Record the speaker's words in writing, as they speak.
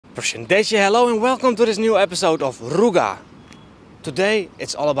Përshëndetje, hello and welcome to this new episode of Ruga. Today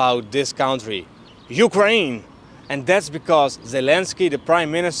it's all about this country, Ukraine. And that's because Zelensky, the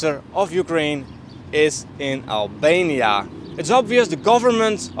Prime Minister of Ukraine, is in Albania. It's obvious the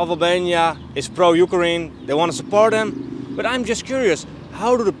government of Albania is pro-Ukraine, they want to support them. But I'm just curious,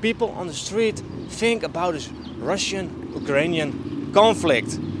 how do the people on the street think about this Russian-Ukrainian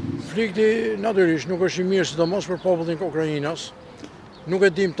conflict? Konflikti natyrisht nuk është I mirë sidomos për popullin e Ukrainës. Nuk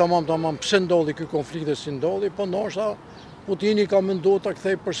e dim tamam pse ndodhi ky konflikt dhe si ndodhi, po ndoshta Putini ka menduar ta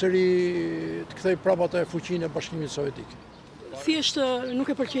kthej përsëri të kthej prapë atë fuqinë e Bashkimit Sovjetik. Thjesht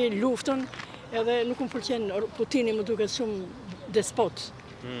nuk e pëlqej luftën, edhe nuk më pëlqen Putini, më duket shumë despot.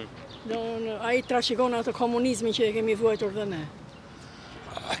 Ai trashëgon atë komunizmin që e kemi vuajtur dhe ne.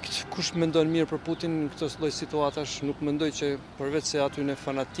 Kush mendon mirë për Putin në këtë lloj situatash, nuk mendoj që përveç se aty në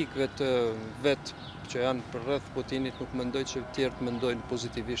fanatikëve të vet që janë për rreth Putinit, nuk mendoj që të tjerët mendojnë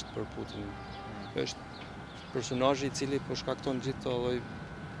pozitivisht për Putin. Është personazhi I cili po shkakton gjithë këto lloj.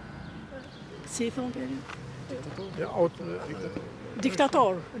 Si I thon Peri?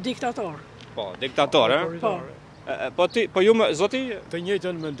 Diktator. Po, diktator, e? Po. Po ju zoti? Të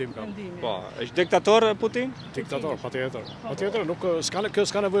njëjtën mendim kam. Po, është diktator Putin? Diktator, patjetër. Patjetër, nuk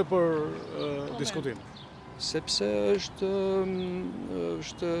s'ka nevojë për diskutim. Sepse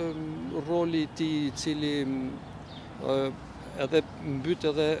është roli I tij I cili edhe mbyt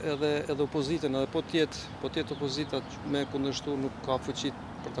edhe opozitën, edhe po tjetë opozita me kundërshtu nuk ka fuqi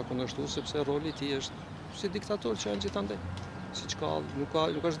për ta kundërshtuar, sepse roli I tij është si diktator që janë gjithandaj. Siç ka, nuk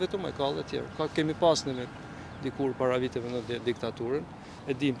është vetëm ai, ka edhe tjerë. Kemi pas në dikur para viteve në diktaturën,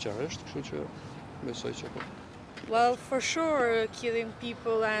 e dim çfarë është, kështu që besoj që po. Well, for sure, killing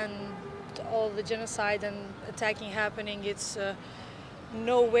people and all the genocide and attacking happening, it's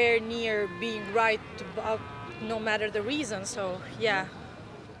nowhere near being right about no matter the reason, so yeah.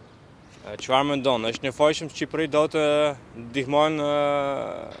 Çfarë mendon? Është nevojshëm që Shqipëri do të ndihmojnë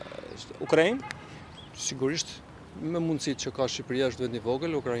Ukrainë? Sigurisht, me mundësitë që ka Shqipëria është vend I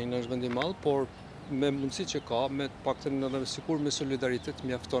vogël, Ukraina është vend I madh, por me mundësitë që ka, me të paktën edhe sikur me solidaritet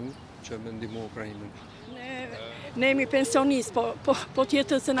mjafton që me ndihmu Ukrainën. Ne jemi pensionistë, po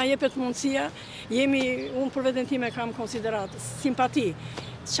tjetër se na jepet mundësia, unë për veten time kam konsiderat, simpati.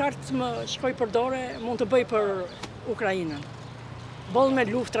 Qartë më shkoj për dore, mund të bëj për Ukrainën. Boll me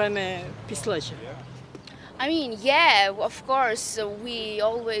luftra me pislëqe. I mean, yeah, of course, we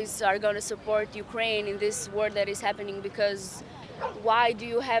always are going to support Ukraine in this war that is happening, because why do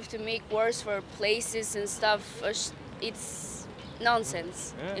you have to make worse for places and stuff? It's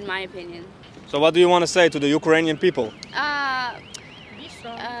nonsense, in my opinion. So what do you want to say to the Ukrainian people? Be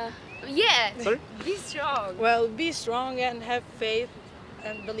strong. Yeah, Sorry? be strong. Well, be strong and have faith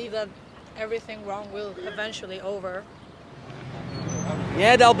and believe that everything wrong will eventually over.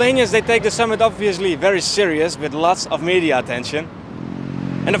 Yeah, the Albanians, they take the summit obviously very serious with lots of media attention.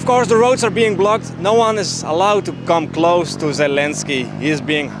 And of course the roads are being blocked. No one is allowed to come close to Zelensky. He is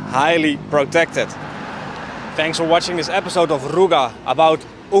being highly protected. Thanks for watching this episode of Ruga about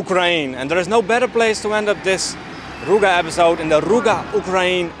Ukraine. And there is no better place to end up this Ruga episode in the Ruga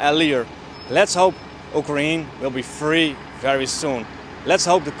Ukraine Elir. Let's hope Ukraine will be free very soon. Let's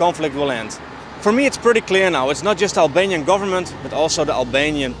hope the conflict will end. For me it's pretty clear now, it's not just the Albanian government, but also the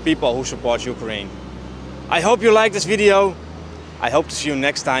Albanian people who support Ukraine. I hope you like this video. I hope to see you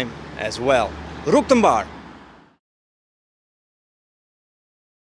next time as well. Ruk të mbar!